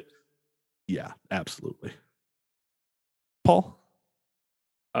towards it. Yeah, absolutely. Paul?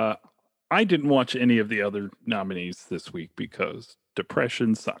 I didn't watch any of the other nominees this week because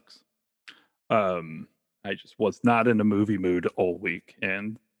depression sucks. I just was not in a movie mood all week,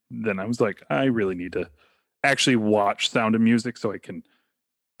 and then I was like, I really need to actually watch Sound of Music so I can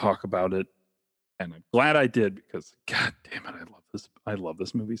talk about it. And I'm glad I did because, God damn it, I love this. I love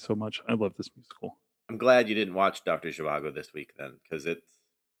this movie so much. I love this musical. I'm glad you didn't watch Dr. Zhivago this week then, because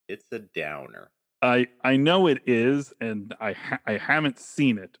it's a downer. I know it is, and I haven't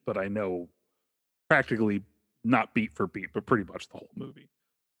seen it, but I know practically not beat for beat, but pretty much the whole movie.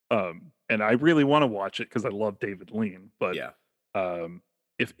 And I really want to watch it because I love David Lean. But Yeah.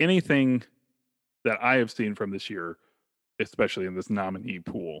 if anything that I have seen from this year, especially in this nominee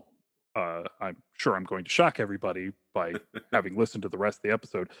pool, I'm sure I'm going to shock everybody by having listened to the rest of the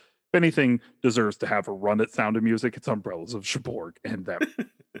episode. If anything deserves to have a run at Sound of Music, it's Umbrellas of Cherbourg, and that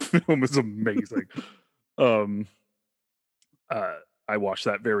film is amazing. I watched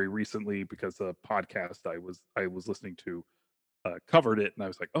that very recently because a podcast I was listening to covered it, and I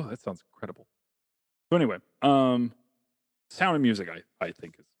was like, oh, that sounds incredible. So anyway, Sound of Music I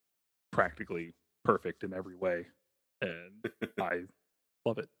think is practically perfect in every way, and I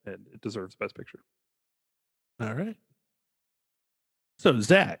love it, and it deserves Best Picture. All right. So,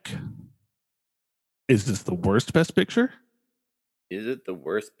 Zach, is this the worst Best Picture? Is it the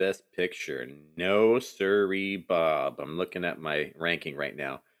worst Best Picture? No, sirree, Bob. I'm looking at my ranking right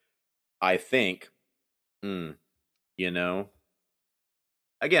now. I think, you know,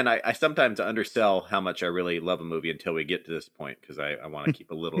 again, I sometimes undersell how much I really love a movie until we get to this point because I want to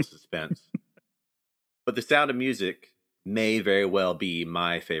keep a little suspense. But The Sound of Music may very well be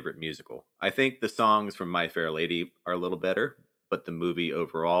my favorite musical. I think the songs from My Fair Lady are a little better, but the movie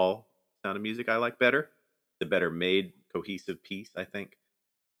overall, Sound of Music, I like better. The better made, cohesive piece, I think.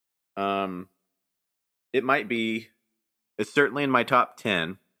 It might be, it's certainly in my top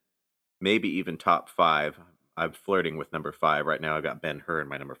 10, maybe even top 5. I'm flirting with number 5 right now. I've got Ben-Hur in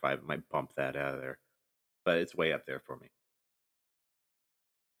my number 5. I might bump that out of there, but it's way up there for me.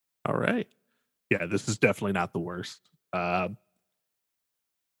 All right. Yeah, this is definitely not the worst.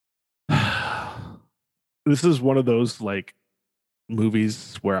 This is one of those like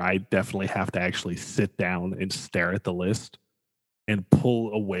movies where I definitely have to actually sit down and stare at the list and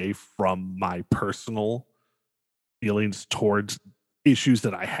pull away from my personal feelings towards issues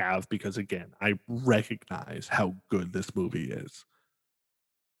that I have, because again, I recognize how good this movie is.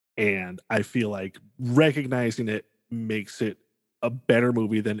 And I feel like recognizing it makes it a better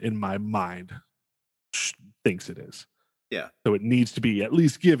movie than in my mind thinks it is. Yeah. So it needs to be at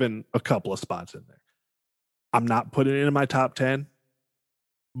least given a couple of spots in there. I'm not putting it in my top 10,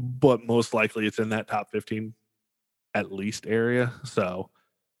 but most likely it's in that top 15 at least area. So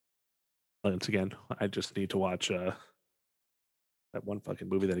once again, I just need to watch that one fucking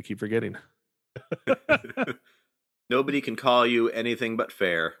movie that I keep forgetting. Nobody can call you anything but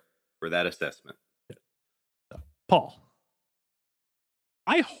fair for that assessment. Paul.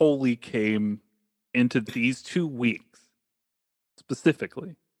 I wholly came into these 2 weeks,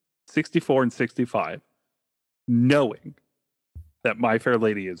 specifically 64 and 65, knowing that My Fair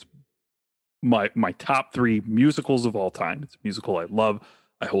Lady is my top 3 musicals of all time. It's a musical I love.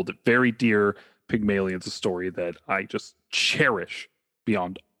 I hold it very dear. Pygmalion's a story that I just cherish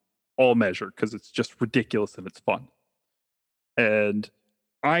beyond all measure because it's just ridiculous and it's fun. And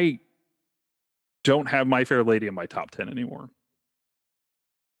I don't have My Fair Lady in my top 10 anymore.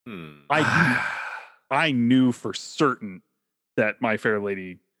 I knew for certain that My Fair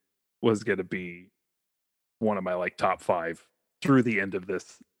Lady was going to be one of my like top 5 through the end of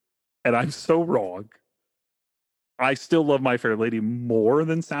this. And I'm so wrong. I still love My Fair Lady more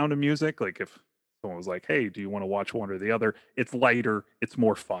than Sound of Music. Like if someone was like, hey, do you want to watch one or the other? It's lighter, it's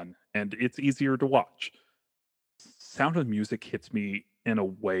more fun, and it's easier to watch. Sound of Music hits me in a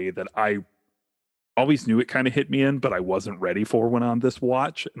way that I always knew it kind of hit me in, but I wasn't ready for when on this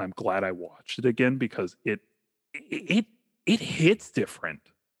watch. And I'm glad I watched it again because it hits different.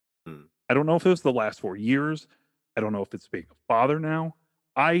 I don't know if it was the last 4 years. I don't know if it's being a father now.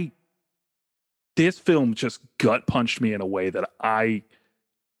 This film just gut punched me in a way that I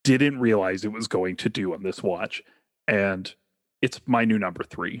didn't realize it was going to do on this watch. And it's my new number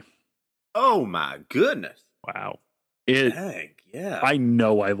 3. Oh my goodness. Wow. Dang, yeah. I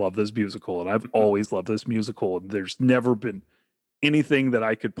know I love this musical, and I've always loved this musical, and there's never been anything that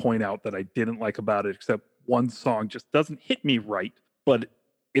I could point out that I didn't like about it, except one song just doesn't hit me right. But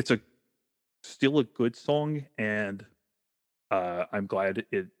it's still a good song, and I'm glad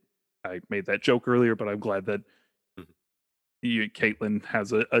I made that joke earlier, but I'm glad that Caitlin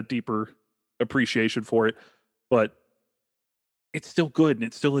has a deeper appreciation for it. But it's still good and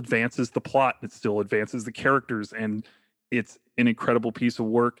it still advances the plot and it still advances the characters, and it's an incredible piece of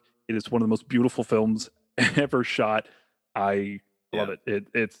work. It is one of the most beautiful films ever shot. I love it.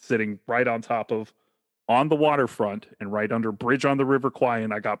 It's sitting right on top of On the Waterfront and right under Bridge on the River Kwai,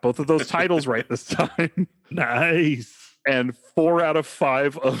 and I got both of those titles right this time. Nice. And 4 out of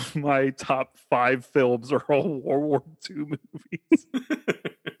 5 of my top 5 films are all World War II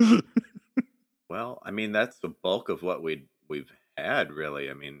movies. Well, I mean, that's the bulk of what we've had, really.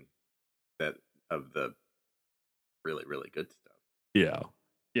 I mean, that of the really, really good stuff. Yeah.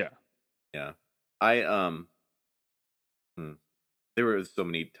 Yeah. I there were so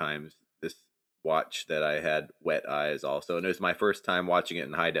many times this watch that I had wet eyes also, and it was my first time watching it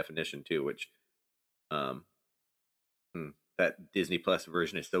in high definition too, which that Disney Plus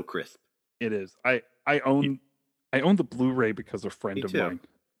version is so crisp. It is. I own the Blu-ray because a friend Me of too. mine,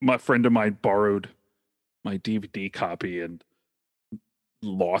 my friend of mine, borrowed my DVD copy and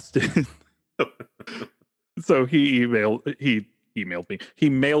lost it. So he mailed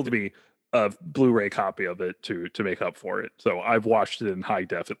me a Blu-ray copy of it to make up for it. So I've watched it in high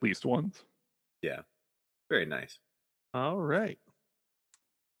def at least once. Yeah. Very nice. All right.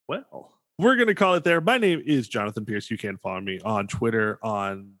 Well, we're going to call it there. My name is Jonathan Pierce. You can follow me on Twitter,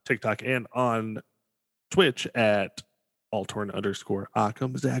 on TikTok, and on Twitch at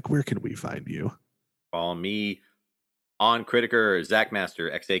Altorn_Occam. Zach, where can we find you? Follow me on Critiker,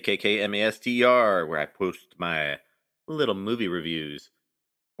 Zachmaster, XAKKMASTR, where I post my little movie reviews,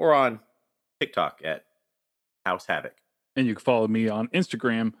 or on TikTok at House Havoc. And you can follow me on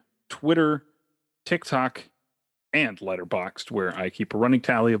Instagram, Twitter, TikTok, and Letterboxd, where I keep a running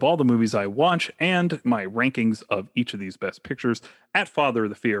tally of all the movies I watch and my rankings of each of these best pictures at Father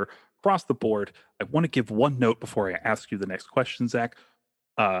of the Fear across the board. I want to give one note before I ask you the next question, Zach.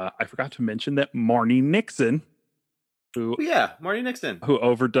 I forgot to mention that Marnie Nixon, Marnie Nixon, who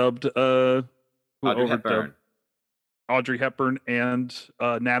overdubbed Audrey Hepburn and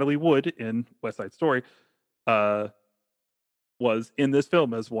Natalie Wood in West Side Story, was in this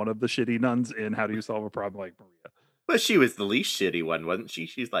film as one of the shitty nuns in How Do You Solve a Problem Like Maria. But she was the least shitty one, wasn't she?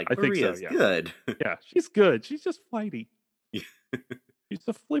 She's like, Maria's think so, yeah. good. Yeah, she's good. She's just flighty. She's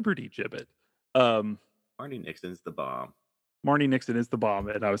a flibberty gibbet. Marnie Nixon's the bomb. Marnie Nixon is the bomb,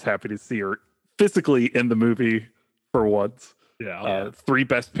 and I was happy to see her physically in the movie for once. Yeah. 3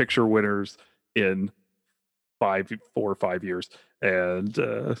 Best Picture winners in 4 or 5 years, and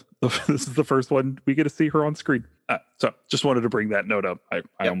this is the first one we get to see her on screen. So just wanted to bring that note up.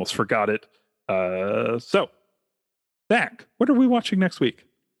 I almost forgot it. So, Zach, what are we watching next week?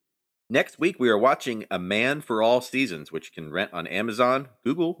 Next week, we are watching A Man for All Seasons, which you can rent on Amazon,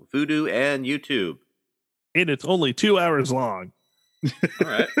 Google, Vudu, and YouTube. And it's only 2 hours long. All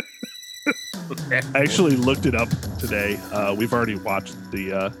right. I actually looked it up today. We've already watched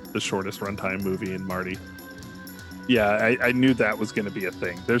the shortest runtime movie in Marty. Yeah, I knew that was going to be a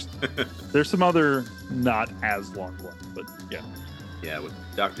thing. There's some other not as long ones, but yeah. Yeah, with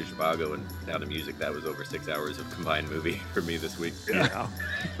Dr. Zhivago and Sound of Music, that was over 6 hours of combined movie for me this week. Yeah.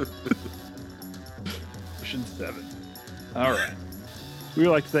 Mission 7. All right. We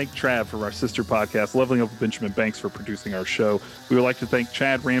would like to thank Trav for our sister podcast, Leveling Up with Benjamin Banks, for producing our show. We would like to thank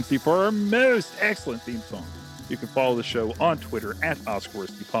Chad Ramsey for our most excellent theme song. You can follow the show on Twitter at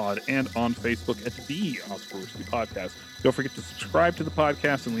OscarWorstyPod and on Facebook at the OscarWorsty Podcast. Don't forget to subscribe to the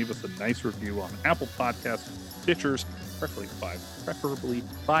podcast and leave us a nice review on Apple Podcasts, Stitchers, preferably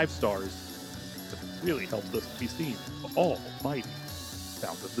 5 stars. It really helps us be seen. The almighty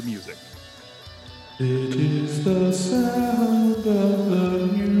Sound of the Music. It is the sound of the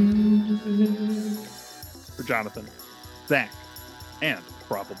music. For Jonathan, Zach, and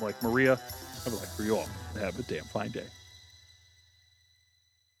Problem Like Maria, I would like for you all to have a damn fine day.